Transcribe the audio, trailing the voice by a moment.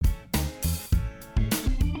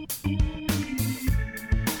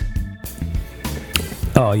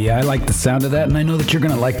Oh yeah, I like the sound of that, and I know that you're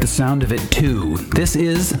gonna like the sound of it too. This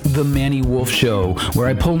is The Manny Wolf Show, where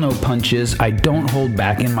I pull no punches, I don't hold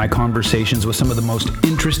back in my conversations with some of the most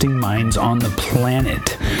interesting minds on the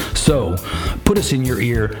planet. So, put us in your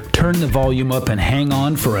ear, turn the volume up, and hang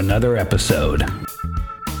on for another episode.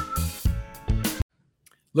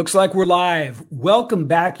 Looks like we're live. Welcome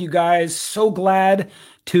back, you guys. So glad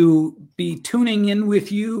to be tuning in with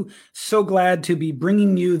you. So glad to be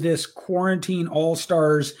bringing you this Quarantine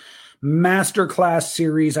All-Stars Masterclass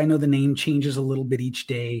series. I know the name changes a little bit each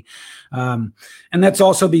day. And that's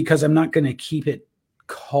also because I'm not going to keep it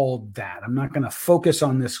called that. I'm not going to focus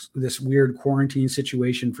on this weird quarantine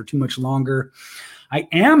situation for too much longer. I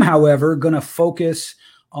am, however, going to focus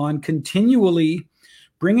on continually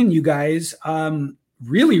bringing you guys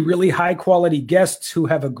really, really high quality guests who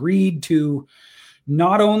have agreed to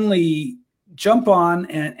not only jump on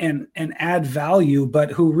and add value,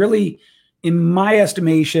 but who really, in my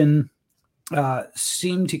estimation,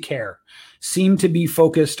 seem to care, seem to be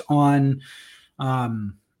focused on, I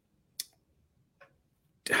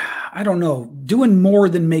don't know, doing more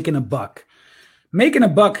than making a buck. Making a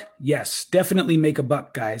buck, yes, definitely make a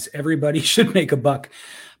buck, guys. Everybody should make a buck.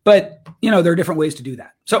 But, there are different ways to do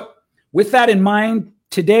that. So, with that in mind,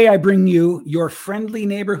 today I bring you your friendly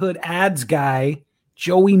neighborhood ads guy,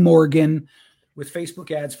 Joey Morgan, with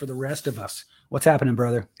Facebook ads for the rest of us. What's happening,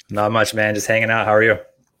 brother? Not much, man. Just hanging out. How are you?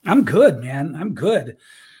 I'm good, man. I'm good.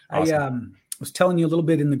 Awesome. I was telling you a little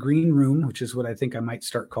bit in the green room, which is what I think I might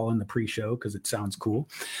start calling the pre-show because it sounds cool.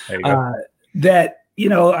 There you go. That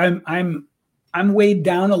I'm weighed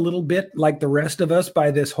down a little bit, like the rest of us,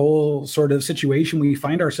 by this whole sort of situation we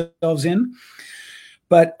find ourselves in.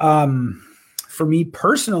 But for me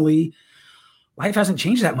personally, life hasn't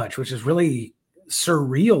changed that much, which is really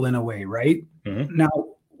surreal in a way, right? Mm-hmm. Now,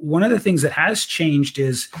 one of the things that has changed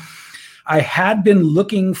is I had been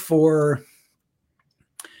looking for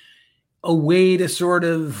a way to sort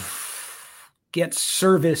of get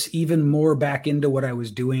service even more back into what I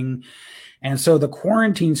was doing. And so the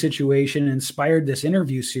quarantine situation inspired this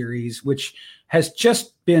interview series, which has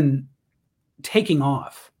just been taking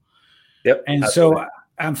off. Yep. And absolutely. so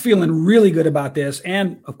I'm feeling really good about this.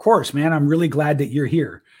 And of course, man, I'm really glad that you're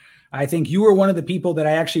here. I think you were one of the people that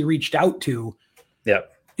I actually reached out to. Yep.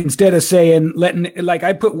 Instead of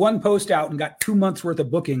I put one post out and got 2 months worth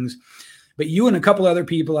of bookings, but you and a couple other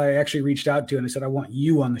people I actually reached out to and I said, I want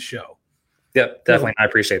you on the show. Yep. Definitely. I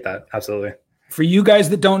appreciate that. Absolutely. For you guys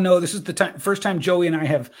that don't know, this is the first time Joey and I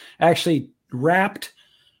have actually rapped,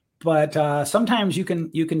 but sometimes you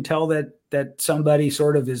can tell that somebody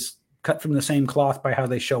sort of is cut from the same cloth by how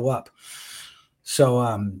they show up.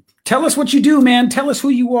 So tell us what you do, man. Tell us who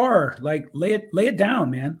you are. Like lay it down,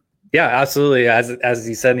 man. Yeah, absolutely. As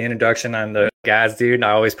you said in the introduction, I'm the ads dude, and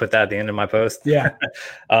I always put that at the end of my post. Yeah.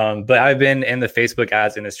 But I've been in the Facebook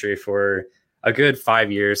ads industry for a good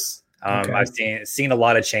 5 years. Okay. I've seen a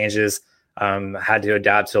lot of changes. Had to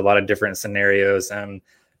adapt to a lot of different scenarios.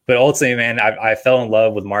 But ultimately, man, I fell in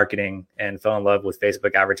love with marketing and fell in love with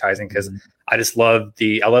Facebook advertising because I just love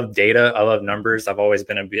I love data. I love numbers. I've always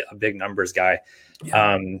been a big numbers guy.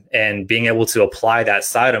 Yeah. And being able to apply that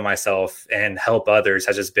side of myself and help others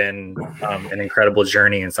has just been an incredible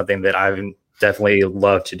journey and something that I've definitely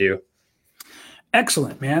loved to do.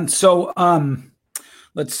 Excellent, man. So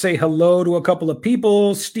let's say hello to a couple of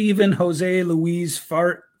people. Stephen, Jose, Louise,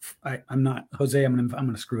 I'm not Jose. I'm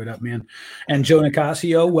gonna screw it up, man. And Joe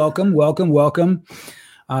Nicasio, welcome.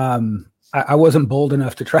 I wasn't bold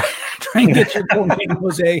enough to try and get your full name,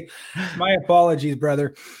 Jose. My apologies,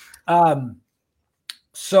 brother.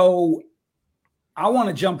 So I want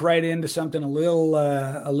to jump right into something a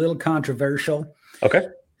little controversial. Okay.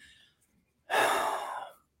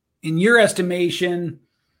 In your estimation,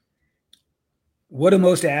 what do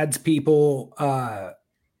most ads people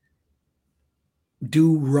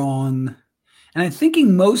do wrong? And I'm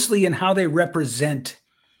thinking mostly in how they represent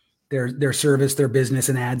their service, their business,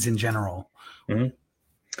 and ads in general. Mm-hmm.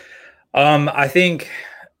 I think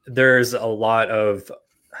there's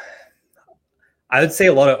I would say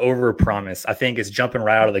a lot of overpromise. I think it's jumping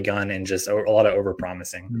right out of the gun and just a lot of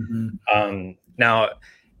overpromising. Mm-hmm. Now,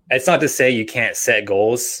 it's not to say you can't set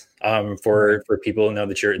goals for people to know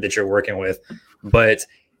that you're working with, but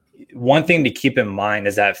one thing to keep in mind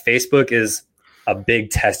is that Facebook is a big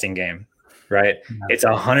testing game, right? Yeah. It's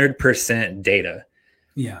 100% data.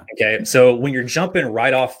 Yeah. Okay. So when you're jumping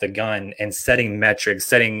right off the gun and setting metrics,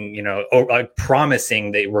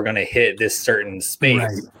 promising that we're going to hit this certain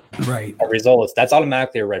space, right, results, that's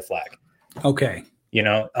automatically a red flag. Okay.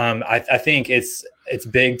 I think it's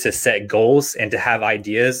big to set goals and to have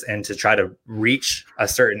ideas and to try to reach a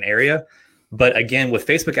certain area. But again, with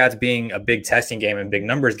Facebook ads being a big testing game and big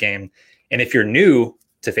numbers game, and if you're new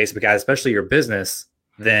to Facebook ads, especially your business,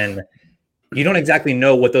 then you don't exactly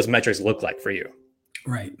know what those metrics look like for you.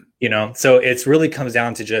 Right. So it's really comes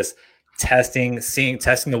down to just testing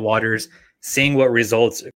the waters, seeing what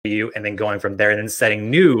results for you, and then going from there and then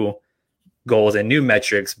setting new goals and new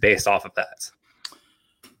metrics based off of that.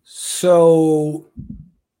 So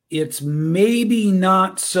it's maybe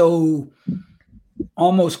not so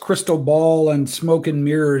almost crystal ball and smoke and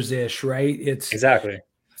mirrors ish, right? It's exactly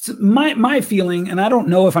my feeling, and I don't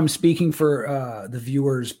know if I'm speaking for the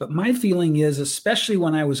viewers, but my feeling is, especially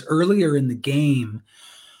when I was earlier in the game,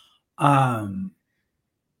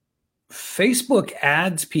 Facebook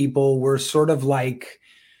ads people were sort of like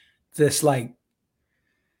this, like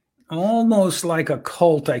almost like a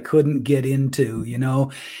cult I couldn't get into,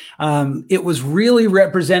 it was really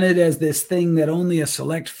represented as this thing that only a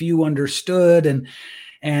select few understood. And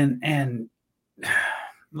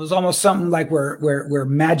it was almost something like where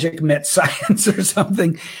magic met science or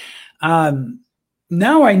something.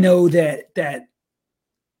 Now I know that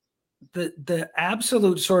the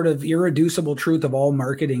absolute sort of irreducible truth of all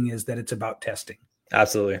marketing is that it's about testing.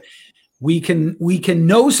 Absolutely. We can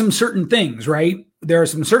know some certain things, right? There are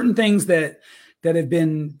some certain things that have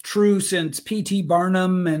been true since P.T.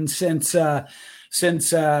 Barnum and since whatever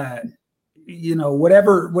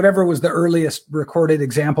was the earliest recorded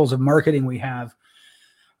examples of marketing we have.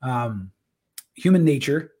 Human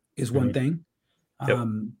nature is one thing,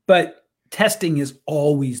 but testing is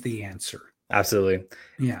always the answer. Absolutely.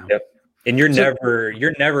 Yeah. Yep. And you're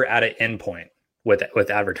never at an end point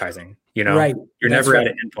with advertising. Right. You're never at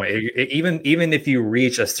an end point. Even if you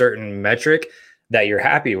reach a certain metric that you're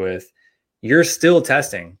happy with, you're still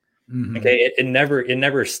testing. Mm-hmm. Okay. It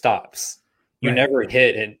never stops. You never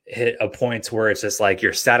hit a point where it's just like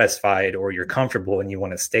you're satisfied or you're comfortable and you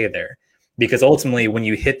want to stay there. Because ultimately, when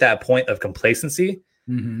you hit that point of complacency,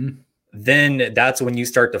 then that's when you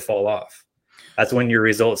start to fall off. That's when your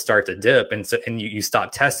results start to dip, and you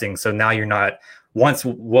stop testing. So now you're not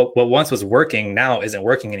what once was working now isn't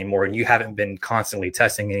working anymore, and you haven't been constantly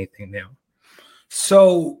testing anything new.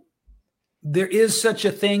 So there is such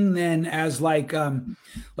a thing then as like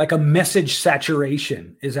a message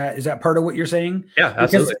saturation. Is that part of what you're saying? Yeah,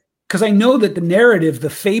 absolutely. Because I know that the narrative, the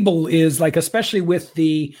fable is like, especially with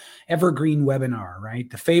the Evergreen webinar, right?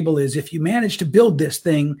 The fable is if you manage to build this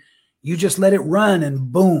thing, you just let it run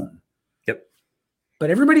and boom. Yep. But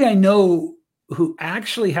everybody I know who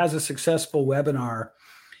actually has a successful webinar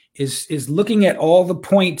is looking at all the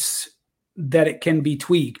points that it can be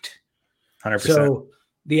tweaked. 100%. So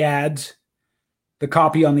the ads, the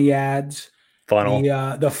copy on the ads, funnel,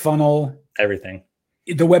 the funnel, everything,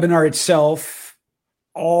 the webinar itself,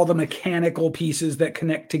 all the mechanical pieces that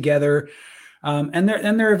connect together, and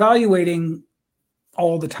they're evaluating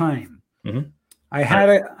all the time. Mm-hmm. I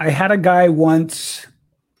had a guy once,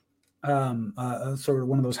 sort of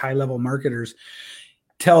one of those high level marketers,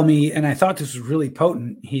 tell me, and I thought this was really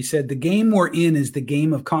potent. He said, "The game we're in is the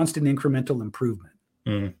game of constant incremental improvement.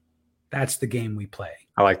 Mm. That's the game we play."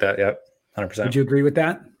 I like that. Yep, 100%. Would you agree with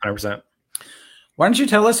that? 100%. Why don't you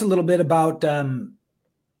tell us a little bit about some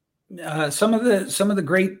of the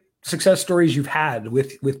great success stories you've had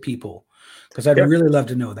with people, because I'd really love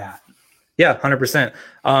to know that. Yeah, 100%.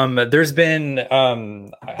 There's been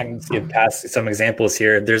I can give past some examples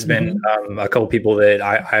here. There's been a couple people that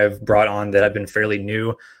I've brought on that have been fairly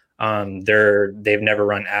new. They've never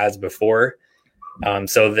run ads before,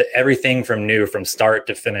 so everything from start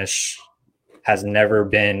to finish has never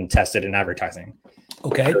been tested in advertising.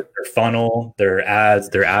 Okay, their funnel, their ads,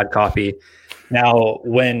 their ad copy. Now,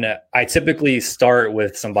 when I typically start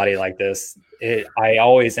with somebody like this, I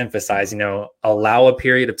always emphasize, allow a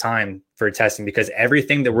period of time for testing, because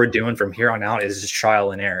everything that we're doing from here on out is just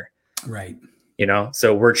trial and error. Right.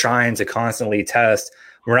 So we're trying to constantly test.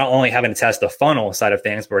 We're not only having to test the funnel side of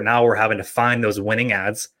things, but now we're having to find those winning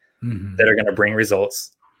ads that are going to bring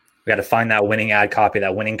results. We got to find that winning ad copy,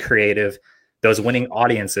 that winning creative, those winning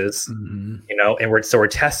audiences, and we're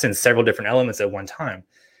testing several different elements at one time.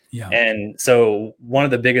 Yeah. And so one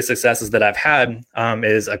of the biggest successes that I've had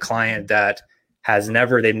is a client that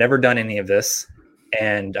they've never done any of this.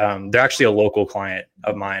 And they're actually a local client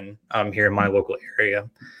of mine here in my local area.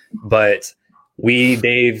 But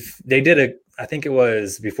they did I think it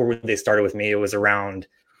was before they started with me, it was around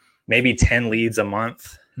maybe 10 leads a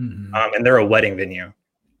month. And they're a wedding venue.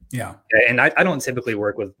 Yeah. And I don't typically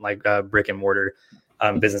work with like brick and mortar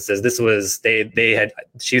businesses. This was,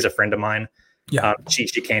 she's a friend of mine. Yeah. She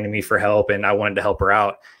came to me for help, and I wanted to help her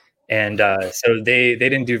out. And so they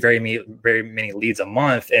didn't do very many leads a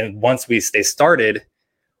month. And once they started,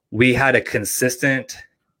 we had a consistent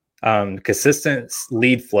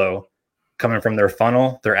lead flow coming from their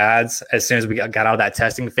funnel, their ads. As soon as we got out of that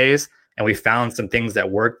testing phase and we found some things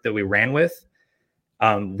that worked that we ran with,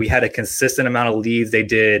 we had a consistent amount of leads. They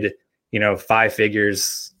did, 5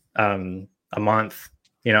 figures a month,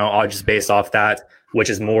 all just based off that, which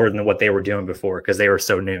is more than what they were doing before because they were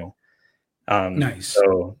so new. Nice.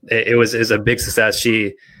 So it was a big success.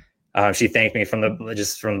 She thanked me from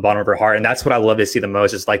the bottom of her heart. And that's what I love to see the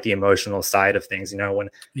most, is like the emotional side of things. When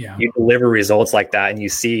you deliver results like that and you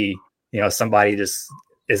see, somebody just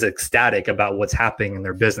is ecstatic about what's happening in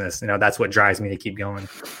their business, that's what drives me to keep going,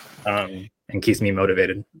 and keeps me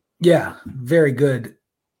motivated. Yeah. Very good.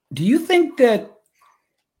 Do you think that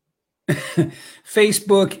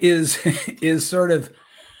Facebook is sort of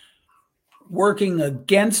working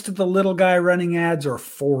against the little guy running ads or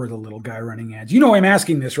for the little guy running ads? I'm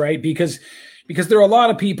asking this, right? Because there are a lot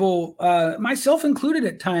of people, myself included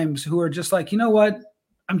at times, who are just like, you know what?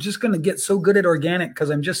 I'm just going to get so good at organic because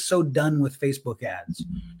I'm just so done with Facebook ads.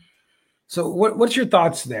 So what's your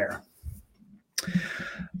thoughts there?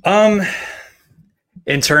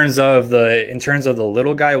 In terms of the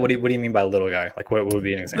little guy, what do you mean by little guy? Like what would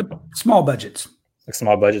be an example? Small budgets. Like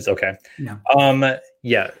small budgets. Okay. Yeah.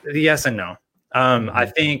 Yeah. Yes and no. I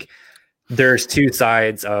think there's two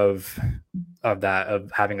sides of that, of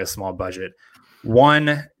having a small budget.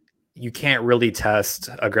 One, you can't really test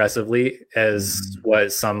aggressively as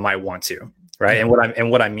what some might want to, right? And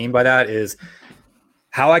what I mean by that is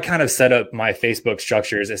how I kind of set up my Facebook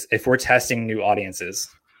structures is if we're testing new audiences.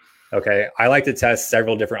 Okay. I like to test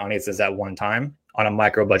several different audiences at one time on a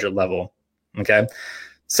micro budget level. Okay.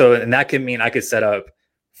 So, and that could mean I could set up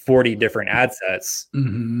 40 different ad sets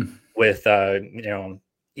with,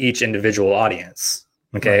 each individual audience.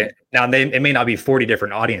 Okay. Right. Now it may not be 40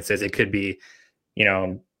 different audiences. It could be,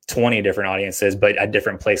 20 different audiences, but at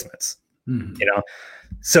different placements,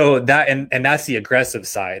 so that, and that's the aggressive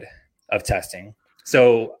side of testing.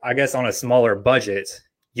 So I guess on a smaller budget,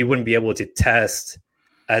 you wouldn't be able to test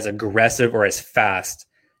as aggressive or as fast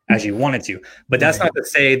as you wanted to, but that's not to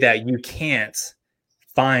say that you can't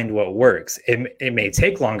find what works. It may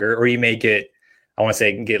take longer, or you may get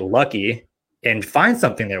lucky and find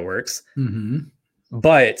something that works.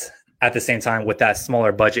 But at the same time, with that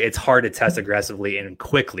smaller budget, it's hard to test aggressively and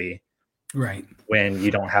quickly, right, when you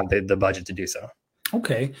don't have the budget to do so.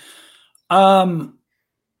 Okay. That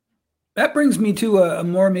brings me to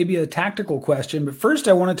maybe a tactical question, but first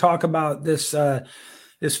I want to talk about this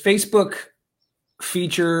Facebook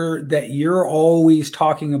feature that you're always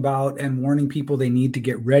talking about and warning people they need to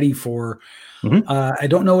get ready for. I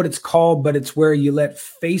don't know what it's called, but it's where you let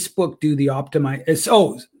Facebook do the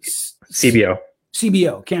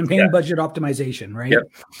CBO, campaign budget optimization, right? Yep,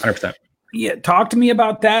 100%. Yeah, talk to me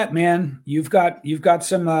about that, man. You've got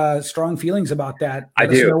some strong feelings about that. I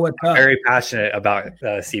do. I'm very passionate about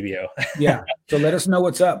CBO. Yeah, so let us know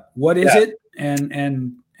what's up. What is it, and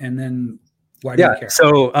then why do you care?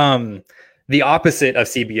 So the opposite of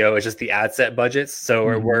CBO is just the ad set budgets.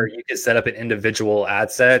 So where you could set up an individual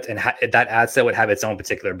ad set, and that ad set would have its own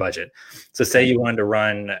particular budget. So say you wanted to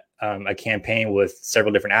run a campaign with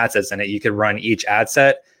several different ad sets in it, you could run each ad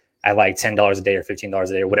set at like $10 a day or $15 a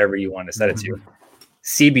day or whatever you want to set it to.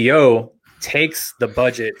 CBO takes the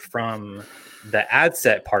budget from the ad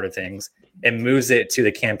set part of things and moves it to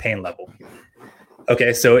the campaign level.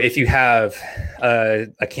 Okay, so if you have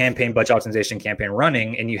a campaign budget optimization campaign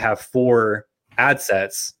running and you have 4 ad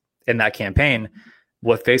sets in that campaign,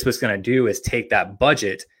 what Facebook's going to do is take that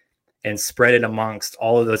budget and spread it amongst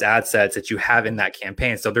all of those ad sets that you have in that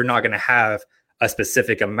campaign. So they're not going to have a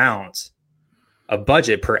specific amount of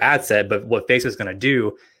budget per ad set, but what Facebook's going to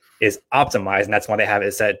do is optimize, and that's why they have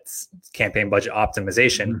it set campaign budget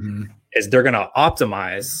optimization, is they're going to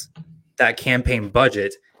optimize that campaign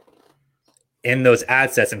budget in those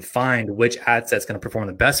ad sets and find which ad set's going to perform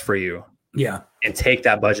the best for you. Yeah. And take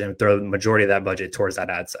that budget and throw the majority of that budget towards that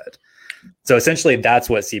ad set. So essentially that's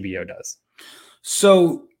what CBO does.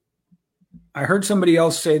 So I heard somebody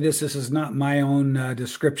else say this is not my own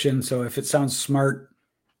description. So if it sounds smart,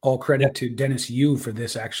 all credit to Dennis Yu for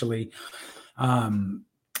this, actually.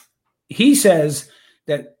 He says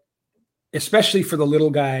that, especially for the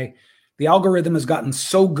little guy, the algorithm has gotten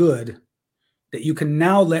so good that you can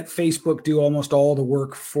now let Facebook do almost all the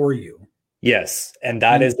work for you. Yes. And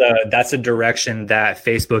that's a direction that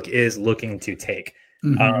Facebook is looking to take.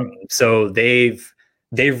 So they've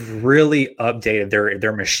really updated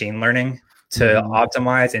their machine learning to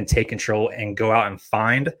optimize and take control and go out and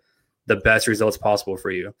find the best results possible for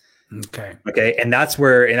you. Okay. And that's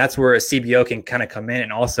where a CBO can kind of come in,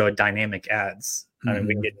 and also dynamic ads. I mean,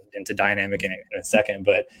 we can get into dynamic in a second,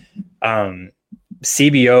 but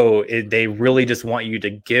CBO, they really just want you to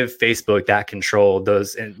give Facebook that control,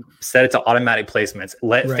 those, and set it to automatic placements.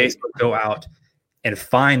 Let Facebook go out and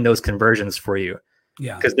find those conversions for you.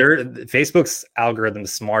 Yeah, because Facebook's algorithm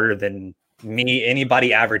is smarter than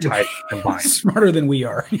anybody advertising combined. Smarter than we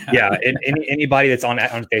are. Yeah, anybody that's on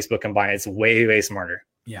Facebook combined, it's way smarter.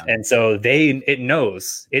 Yeah, and so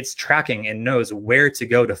it's tracking and knows where to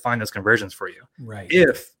go to find those conversions for you. Right.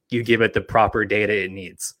 If you give it the proper data it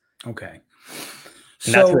needs. Okay.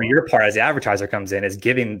 And that's where your part as the advertiser comes in, is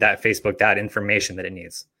giving that Facebook that information that it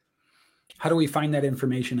needs. How do we find that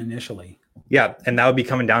information initially? Yeah, and that would be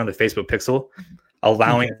coming down to the Facebook pixel,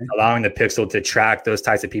 allowing the pixel to track those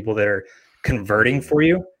types of people that are converting for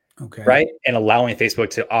you. Okay. Right. And allowing Facebook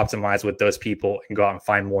to optimize with those people and go out and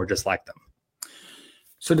find more just like them.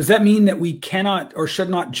 So does that mean that we cannot or should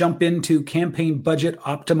not jump into campaign budget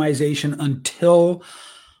optimization until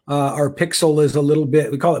our pixel is a little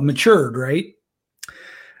bit, we call it matured, right?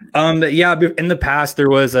 Yeah. In the past, there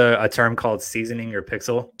was a term called seasoning your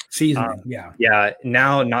pixel. Seasoning. Yeah.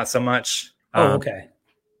 Now, not so much. Okay.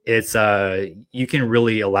 It's you can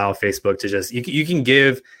really allow Facebook to just, you can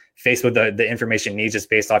give Facebook the information it needs just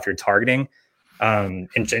based off your targeting, and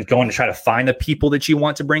going to try to find the people that you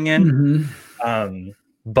want to bring in.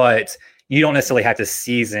 But you don't necessarily have to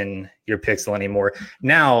season your pixel anymore.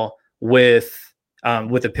 Now with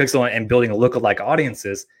the pixel and building a lookalike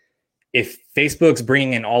audiences, if Facebook's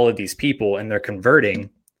bringing in all of these people and they're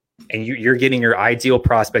converting, and you're getting your ideal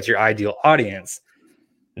prospect, your ideal audience,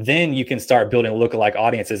 then you can start building lookalike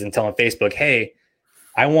audiences and telling Facebook, hey,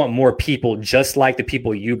 I want more people just like the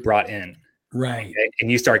people you brought in. Right. Okay?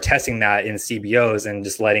 And you start testing that in CBOs and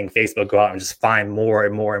just letting Facebook go out and just find more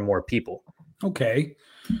and more and more people. Okay.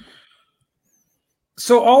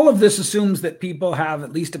 So all of this assumes that people have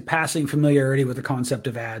at least a passing familiarity with the concept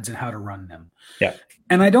of ads and how to run them. Yeah.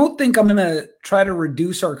 And I don't think I'm going to try to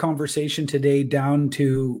reduce our conversation today down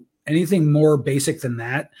to anything more basic than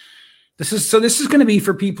that. This is going to be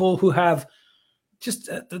for people who have just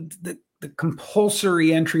the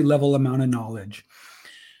compulsory entry level amount of knowledge.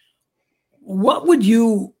 What would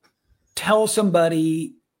you tell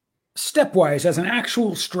somebody stepwise as an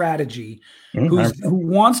actual strategy who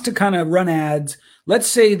wants to kind of run ads? Let's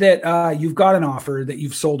say that you've got an offer that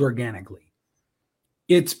you've sold organically.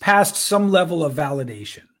 It's past some level of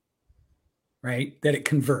validation, right? That it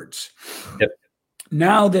converts. Yep.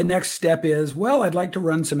 Now the next step is, well, I'd like to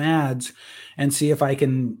run some ads and see if I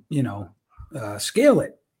can, scale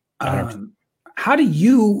it. How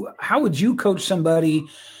would you coach somebody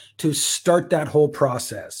to start that whole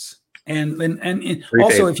process? And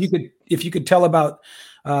also, if you could tell about,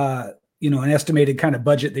 an estimated kind of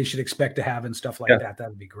budget they should expect to have and stuff like that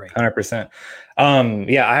would be great. 100%.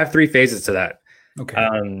 I have 3 phases to that. Okay.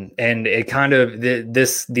 And it kind of,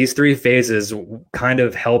 these 3 phases kind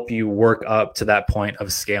of help you work up to that point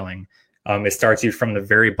of scaling. It starts you from the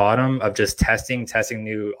very bottom of just testing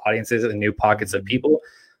new audiences and new pockets of people,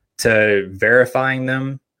 to verifying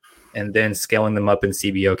them and then scaling them up in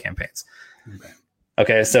CBO campaigns.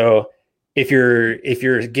 Okay. So if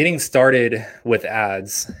you're getting started with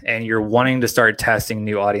ads and you're wanting to start testing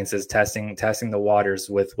new audiences, testing the waters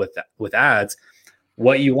with ads,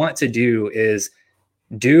 what you want to do is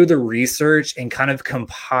do the research and kind of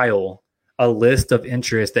compile a list of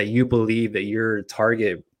interests that you believe that your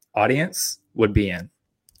target audience would be in.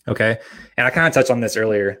 Okay. And I kind of touched on this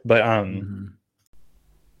earlier, but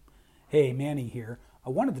Hey, Manny here. I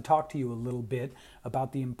wanted to talk to you a little bit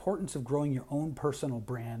about the importance of growing your own personal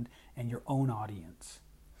brand and your own audience.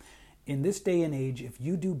 In this day and age, if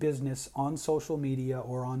you do business on social media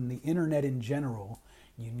or on the internet in general,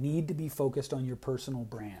 you need to be focused on your personal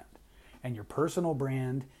brand. And your personal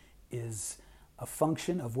brand is a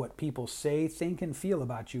function of what people say, think, and feel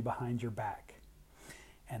about you behind your back.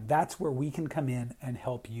 And that's where we can come in and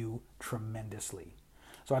help you tremendously.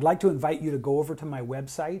 So I'd like to invite you to go over to my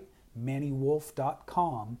website,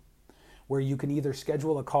 MannyWolf.com, where you can either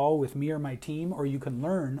schedule a call with me or my team, or you can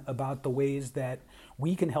learn about the ways that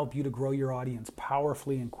we can help you to grow your audience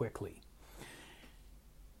powerfully and quickly.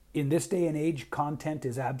 In this day and age, content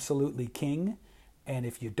is absolutely king. And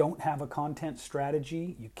if you don't have a content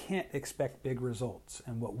strategy, you can't expect big results.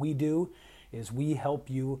 And what we do is we help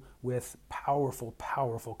you with powerful,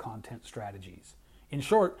 powerful content strategies. In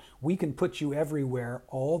short, we can put you everywhere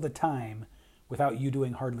all the time without you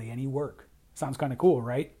doing hardly any work. Sounds kind of cool,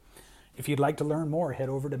 right? If you'd like to learn more, head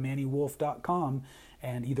over to MannyWolf.com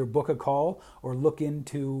and either book a call or look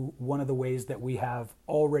into one of the ways that we have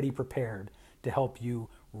already prepared to help you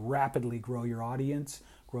rapidly grow your audience,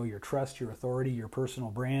 grow your trust, your authority, your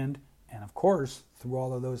personal brand, And of course, through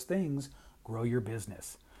all of those things, grow your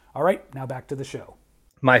business. All right, now back to the show.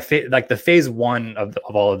 Like the phase one of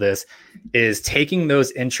all of this is taking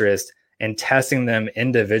those interests and testing them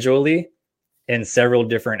individually in several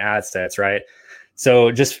different ad sets, right?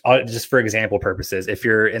 So just for example purposes, if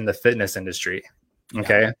you're in the fitness industry,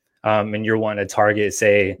 okay, and you're wanting to target,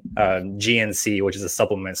 say, GNC, which is a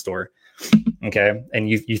supplement store, okay, and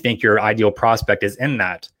you think your ideal prospect is in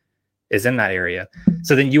that area,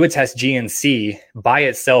 so then you would test GNC by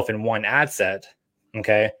itself in one ad set,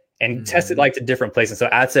 okay, and test it like to different places. So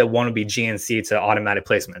ad set 1 would be GNC to automatic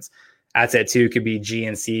placements. Ad set 2 could be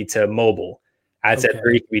GNC to mobile. Ad set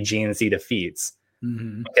 3 could be GNC to feeds.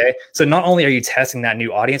 Okay. So not only are you testing that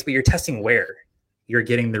new audience, but you're testing where you're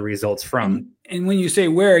getting the results from. And when you say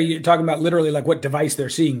where, you're talking about literally like what device they're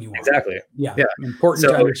seeing you on. Exactly. Yeah.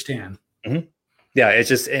 Important to understand. Yeah. It's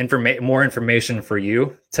just more information for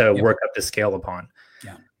you to work up to scale upon.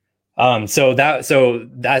 So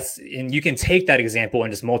that's, and you can take that example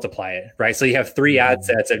and just multiply it, right? So you have 3 ad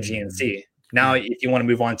sets of GNC. Now, if you want to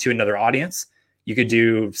move on to another audience, you could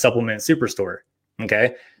do supplement superstore.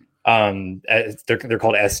 Okay. They're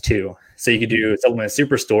called S2. So you could do supplement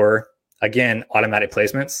superstore, again, automatic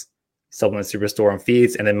placements, supplement superstore on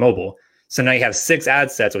feeds, and then mobile. So now you have 6 ad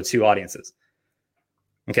sets with 2 audiences.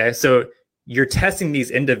 Okay. So you're testing these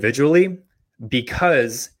individually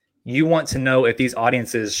because you want to know if these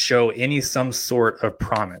audiences show some sort of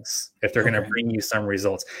promise, if they're going to bring you some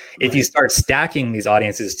results. If you start stacking these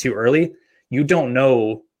audiences too early, you don't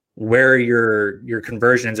know where your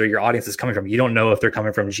conversions or your audience is coming from. You don't know if they're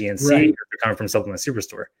coming from GNC or if they're coming from Supplement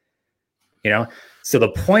Superstore. So the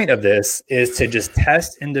point of this is to just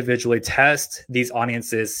test individually, test these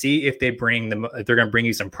audiences, see if they're going to bring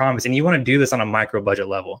you some promise. And you want to do this on a micro budget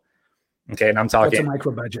level. Okay. And I'm talking, what's a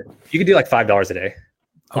micro budget? You could do like $5 a day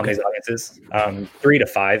on these audiences, 3 to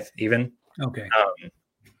 5 even. Okay.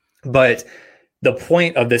 But the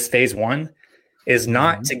point of this phase 1 is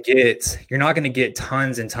not you're not going to get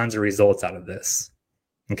tons and tons of results out of this.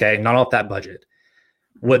 Okay. Not off that budget.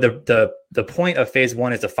 What the point of phase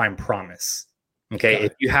 1 is to find promise. Okay.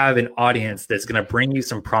 If you have an audience that's going to bring you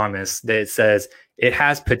some promise that says it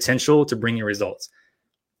has potential to bring you results.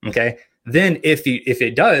 Okay. Then if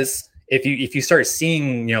you start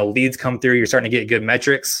seeing, leads come through, you're starting to get good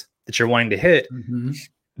metrics that you're wanting to hit,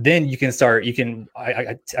 then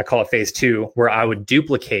I call it phase 2, where I would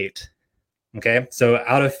duplicate. Okay. So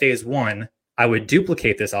out of phase 1, I would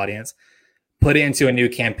duplicate this audience, put it into a new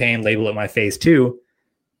campaign, label it my phase 2,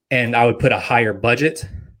 and I would put a higher budget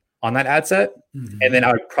on that ad set. And then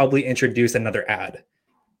I would probably introduce another ad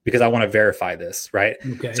because I want to verify this, right?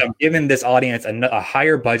 Okay. So I'm giving this audience a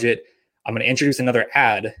higher budget. I'm going to introduce another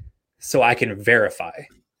ad so I can verify.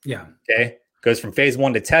 Yeah. Okay. Goes from phase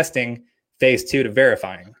 1 to testing, phase 2 to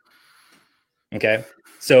verifying. Okay.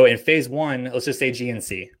 So in phase 1, let's just say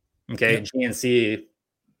GNC. Okay. Yep. GNC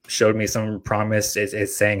showed me some promise.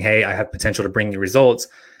 It's saying, hey, I have potential to bring you results.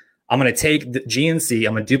 I'm going to take the GNC,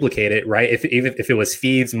 I'm going to duplicate it, right? If it was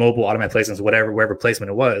feeds, mobile, automatic placements, wherever placement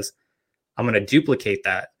it was, I'm going to duplicate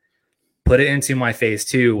that, put it into my phase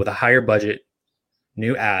 2 with a higher budget,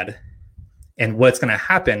 new ad. And what's going to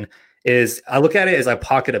happen is I look at it as a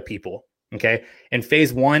pocket of people. Okay. In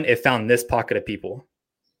phase 1, it found this pocket of people.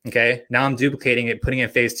 Okay. Now I'm duplicating it, putting it in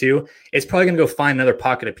phase 2. It's probably going to go find another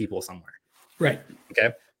pocket of people somewhere. Right.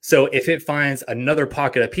 Okay. So if it finds another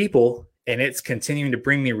pocket of people and it's continuing to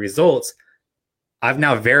bring me results, I've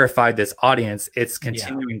now verified this audience. It's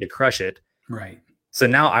continuing to crush it. Right. So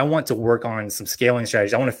now I want to work on some scaling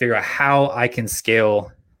strategies. I want to figure out how I can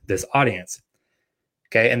scale this audience.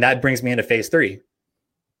 Okay. And that brings me into phase 3,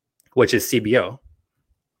 which is CBO.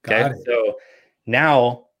 Okay. So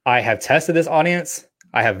now I have tested this audience.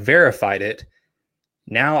 I have verified it.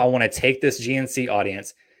 Now I want to take this GNC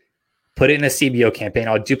audience, put it in a CBO campaign.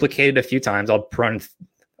 I'll duplicate it a few times.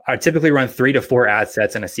 I typically run 3 to 4 ad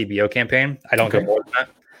sets in a CBO campaign. I don't go more than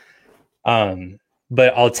that.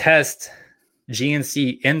 But I'll test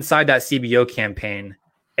GNC inside that CBO campaign.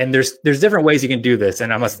 And there's different ways you can do this.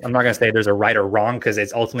 And I'm not going to say there's a right or wrong because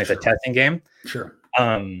it's ultimately a testing game. Sure.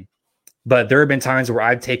 But there have been times where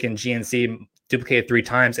I've taken GNC, duplicated 3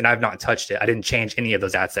 times, and I've not touched it. I didn't change any of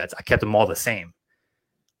those ad sets. I kept them all the same.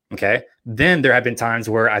 Okay. Then there have been times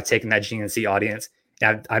where I've taken that GNC audience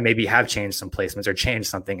and I maybe have changed some placements or changed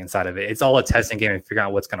something inside of it. It's all a testing game and figuring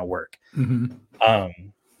out what's going to work.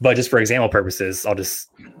 But just for example purposes,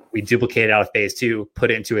 we duplicate it out of phase 2,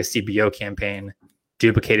 put it into a CBO campaign,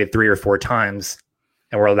 duplicated 3 or 4 times,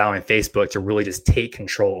 and we're allowing Facebook to really just take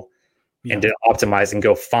control and to optimize and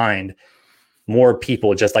go find more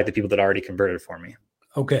people just like the people that already converted for me.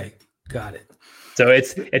 Okay. Got it. So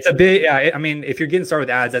it's a bit. I mean, if you're getting started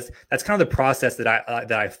with ads, that's kind of the process that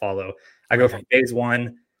I follow. I go from phase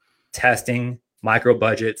 1, testing, micro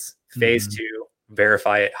budgets. Phase 2,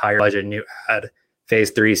 verify it, higher budget, new ad.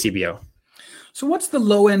 Phase 3, CBO. So what's the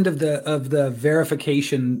low end of the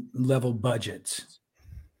verification level budgets?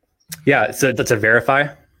 Yeah, so that's a verify.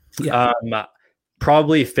 Yeah.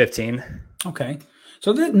 Probably 15. Okay.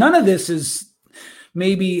 So none of this is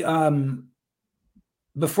maybe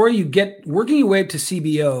before you get working your way up to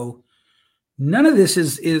CBO, none of this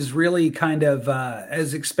is really kind of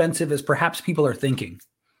as expensive as perhaps people are thinking.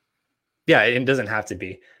 Yeah, it doesn't have to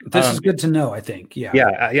be. This is good to know, I think. Yeah.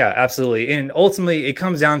 Yeah, absolutely. And ultimately it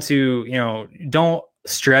comes down to, don't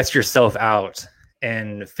stress yourself out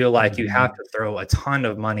and feel like you have to throw a ton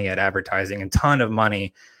of money at advertising and ton of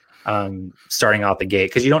money starting out the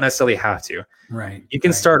gate, because you don't necessarily have to. Right. You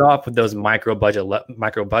can start off with those micro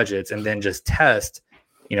budgets and then just test,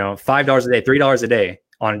 $5 a day, $3 a day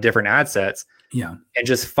on different ad sets. Yeah. And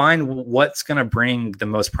just find what's going to bring the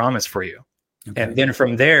most promise for you. Okay. And then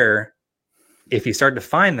from there, if you start to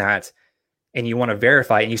find that and you want to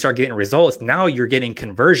verify and you start getting results, now you're getting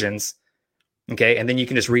conversions. Okay. And then you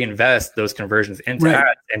can just reinvest those conversions into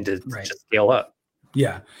ads and just scale up.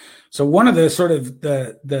 Yeah. So one of the sort of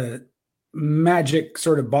the magic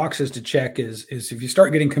sort of boxes to check is if you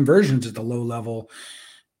start getting conversions at the low level,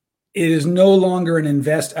 it is no longer an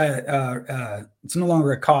it's no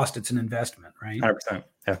longer a cost, it's an investment, right? 100%.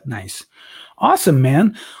 Yeah. Nice. Awesome,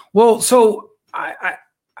 man. Well, so I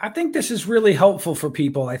think this is really helpful for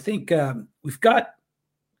people. I think we've got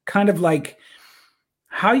kind of like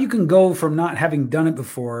how you can go from not having done it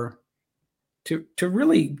before to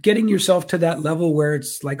really getting yourself to that level where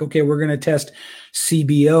it's like, okay, we're going to test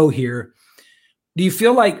CBO here. Do you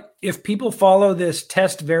feel like if people follow this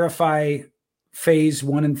test, verify phase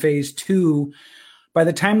 1 and phase 2, by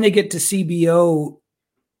the time they get to CBO,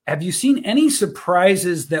 have you seen any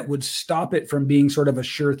surprises that would stop it from being sort of a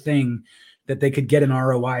sure thing that they could get an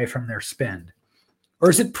ROI from their spend?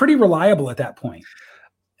 Or is it pretty reliable at that point?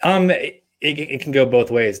 It can go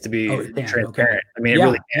both ways, to be transparent. Okay. I mean, it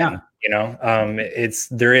really can.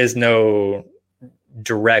 There is no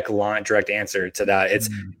direct answer to that. It's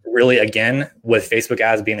really, again, with Facebook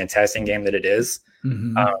ads being a testing game that it is,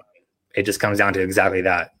 it just comes down to exactly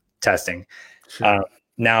that, testing. Sure.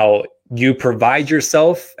 Now you provide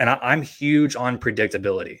yourself, and I'm huge on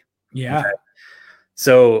predictability. Yeah. Okay?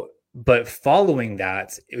 So, but following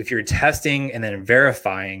that, if you're testing and then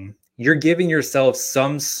verifying, you're giving yourself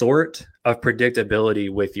some sort of predictability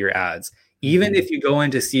with your ads. Even if you go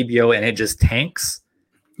into CBO and it just tanks,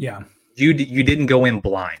 you didn't go in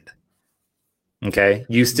blind. Okay,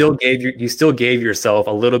 you still gave yourself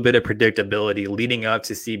a little bit of predictability leading up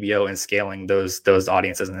to CBO and scaling those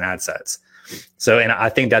audiences and ad sets. So, and I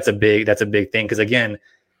think that's a big thing, because again,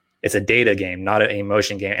 it's a data game, not an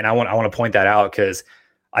emotion game. And I want to point that out, because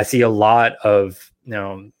I see a lot of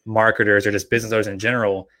marketers or just business owners in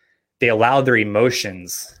general, they allow their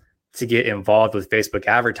emotions to get involved with Facebook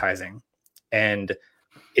advertising. And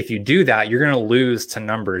if you do that, you're going to lose to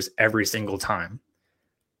numbers every single time.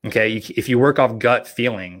 Okay. If you work off gut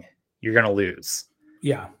feeling, you're going to lose.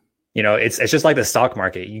 Yeah. It's just like the stock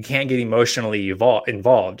market. You can't get emotionally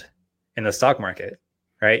involved in the stock market,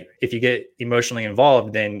 right? If you get emotionally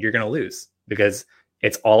involved, then you're going to lose, because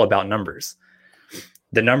it's all about numbers.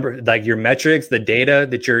 The number, like your metrics, the data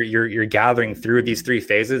that you're gathering through these 3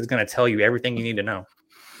 phases is going to tell you everything you need to know.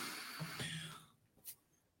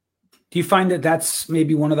 Do you find that that's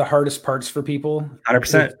maybe one of the hardest parts for people?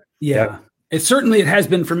 100%. Yeah. Yep. It has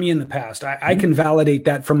been for me in the past. I can validate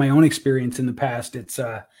that from my own experience in the past. It's,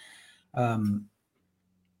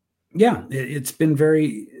 it's been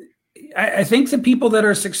very, I think the people that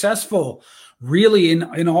are successful really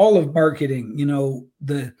in all of marketing,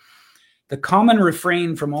 the common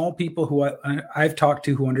refrain from all people who I've talked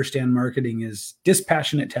to who understand marketing is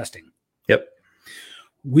dispassionate testing. Yep.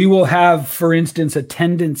 We will have, for instance, a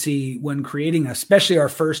tendency when creating, especially our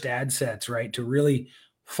first ad sets, right, to really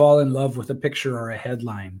fall in love with a picture or a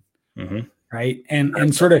headline, right,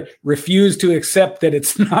 and sort of refuse to accept that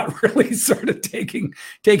it's not really sort of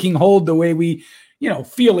taking hold the way we,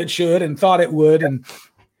 feel it should and thought it would, and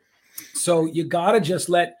so you got to just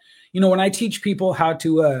let. When I teach people how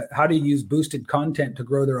to use boosted content to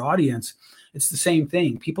grow their audience, it's the same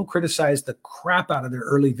thing. People criticize the crap out of their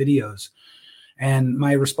early videos. And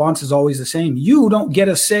my response is always the same. You don't get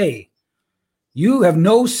a say. You have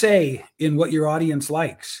no say in what your audience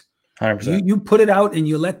likes. 100%. You put it out and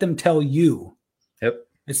you let them tell you. Yep.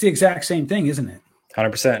 It's the exact same thing, isn't it?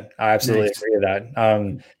 100%. I absolutely agree with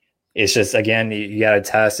that. It's just, again, you got to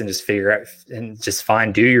test and just figure out and just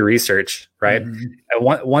do your research, right? Mm-hmm.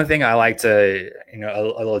 And one thing I like to, a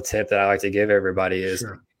little tip that I like to give everybody is,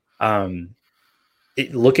 Sure.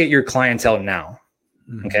 Look at your clientele now.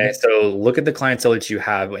 Mm-hmm. Okay. So look at the clientele that you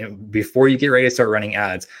have, and before you get ready to start running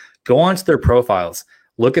ads, go onto their profiles,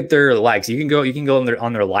 look at their likes. You can go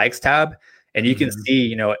on their likes tab, and you can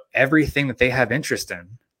see, everything that they have interest in.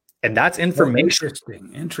 And that's information.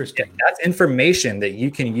 Interesting. Yeah, that's information that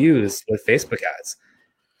you can use with Facebook ads.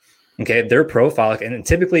 Okay, their profile. And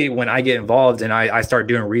typically when I get involved and I start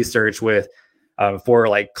doing research with for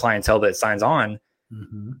like clientele that signs on,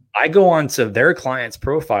 I go on to their clients'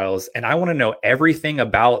 profiles and I want to know everything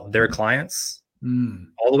about their clients,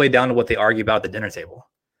 all the way down to what they argue about at the dinner table.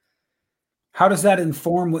 How does that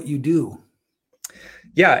inform what you do?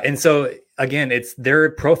 Yeah. And so again, it's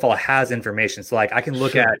their profile has information. So like I can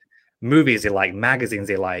look at movies they like, magazines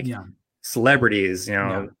they like, celebrities,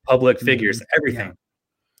 public figures, everything. Yeah.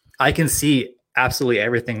 I can see absolutely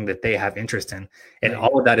everything that they have interest in. And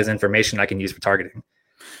all of that is information I can use for targeting.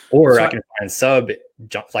 Or I can find sub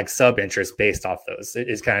interest based off those.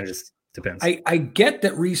 It kind of just depends. I get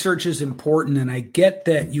that research is important, and I get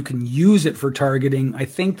that you can use it for targeting. I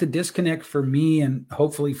think the disconnect for me, and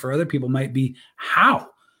hopefully for other people, might be how.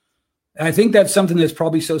 I think that's something that's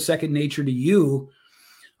probably so second nature to you.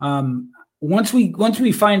 Once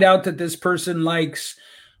we find out that this person likes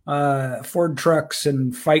Ford trucks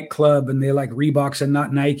and Fight Club, and they like Reeboks and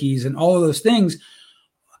not Nikes and all of those things,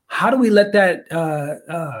 how do we let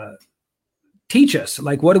that teach us?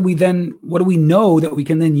 Like, what do we know that we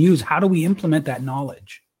can then use? How do we implement that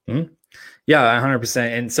knowledge? Mm-hmm. Yeah,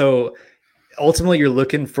 100%. And so ultimately you're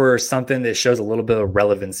looking for something that shows a little bit of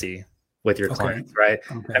relevancy with your clients, right?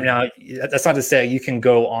 Okay. I mean, that's not to say you can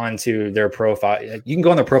go onto their profile. You can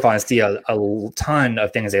go on their profile and see a ton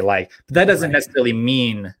of things they like, but that doesn't necessarily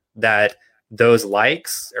mean that those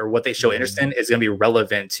likes or what they show interest in is going to be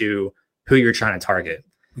relevant to who you're trying to target.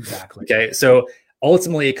 Exactly. Okay. So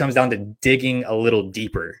ultimately it comes down to digging a little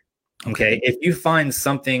deeper. Okay. If you find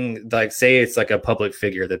something like, say it's like a public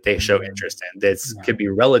figure that they show interest in, that's could be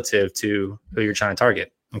relative to who you're trying to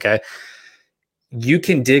target. Okay. You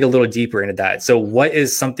can dig a little deeper into that. So what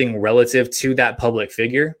is something relative to that public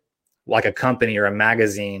figure, like a company or a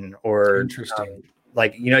magazine or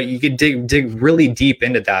you could dig really deep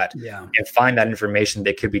into that and find that information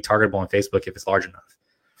that could be targetable on Facebook if it's large enough.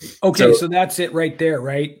 Okay. So that's it right there,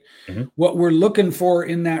 right? Mm-hmm. What we're looking for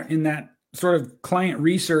in that sort of client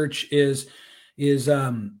research is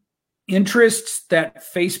interests that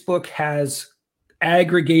Facebook has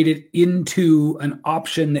aggregated into an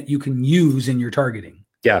option that you can use in your targeting.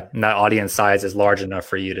 Yeah, and that audience size is large enough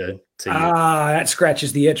for you to use. That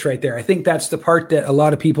scratches the itch right there. I think that's the part that a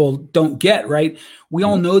lot of people don't get, right? We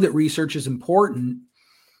all know that research is important.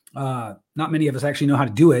 Not many of us actually know how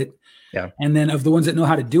to do it. Yeah. And then of the ones that know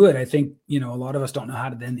how to do it, I think, a lot of us don't know how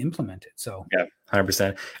to then implement it. So yeah,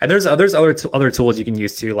 100%. And there's other tools you can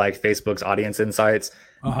use too, like Facebook's audience insights.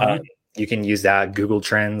 You can use that, Google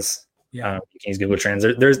Trends. Yeah, you can use Google Trends.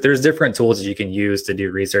 There's different tools that you can use to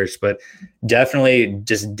do research, but definitely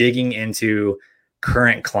just digging into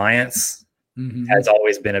current clients has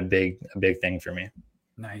always been a big thing for me.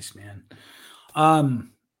 Nice, man.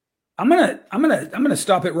 I'm gonna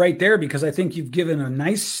stop it right there because I think you've given a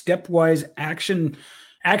nice stepwise action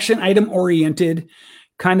item oriented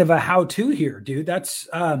kind of a how-to here, dude. That's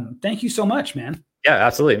thank you so much, man. Yeah,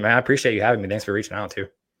 absolutely, man. I appreciate you having me. Thanks for reaching out too.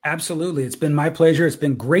 Absolutely. It's been my pleasure. It's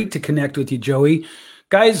been great to connect with you, Joey.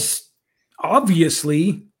 Guys,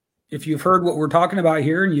 obviously, if you've heard what we're talking about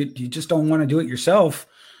here and you just don't want to do it yourself,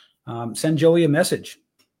 send Joey a message.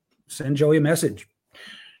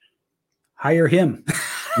 Hire him.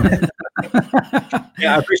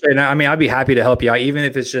 Yeah, I appreciate it. I mean, I'd be happy to help you out, even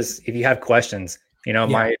if it's just, if you have questions,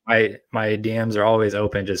 my DMs are always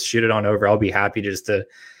open. Just shoot it on over. I'll be happy just to,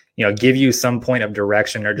 give you some point of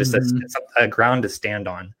direction or just a ground to stand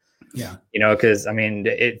on. Yeah. Because I mean,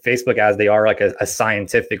 Facebook ads, they are like a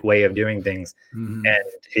scientific way of doing things, and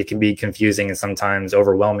it can be confusing and sometimes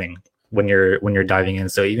overwhelming when you're diving in.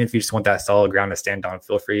 So even if you just want that solid ground to stand on,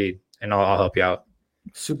 feel free, and I'll help you out.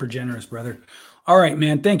 Super generous, brother. All right,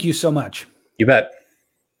 man. Thank you so much. You bet.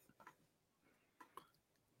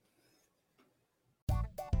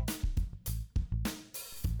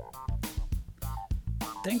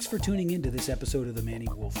 Thanks for tuning into this episode of The Manny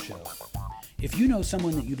Wolf Show. If you know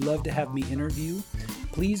someone that you'd love to have me interview,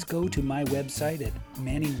 please go to my website at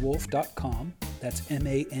mannywolfe.com. That's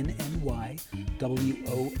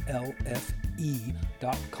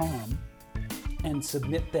MANNYWOLFE.com and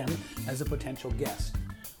submit them as a potential guest.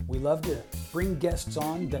 We love to bring guests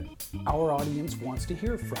on that our audience wants to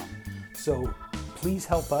hear from. So please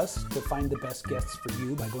help us to find the best guests for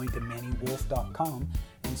you by going to mannywolf.com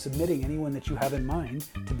and submitting anyone that you have in mind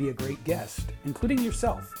to be a great guest, including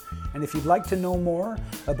yourself. And if you'd like to know more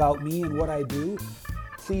about me and what I do,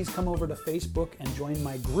 please come over to Facebook and join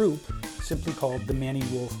my group, simply called the Manny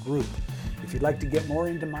Wolf Group. If you'd like to get more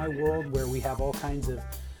into my world, where we have all kinds of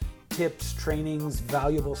tips, trainings,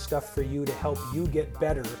 valuable stuff for you to help you get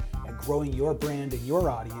better at growing your brand and your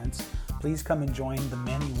audience, please come and join the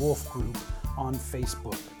Manny Wolf Group on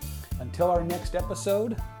Facebook. Until our next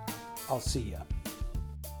episode, I'll see ya.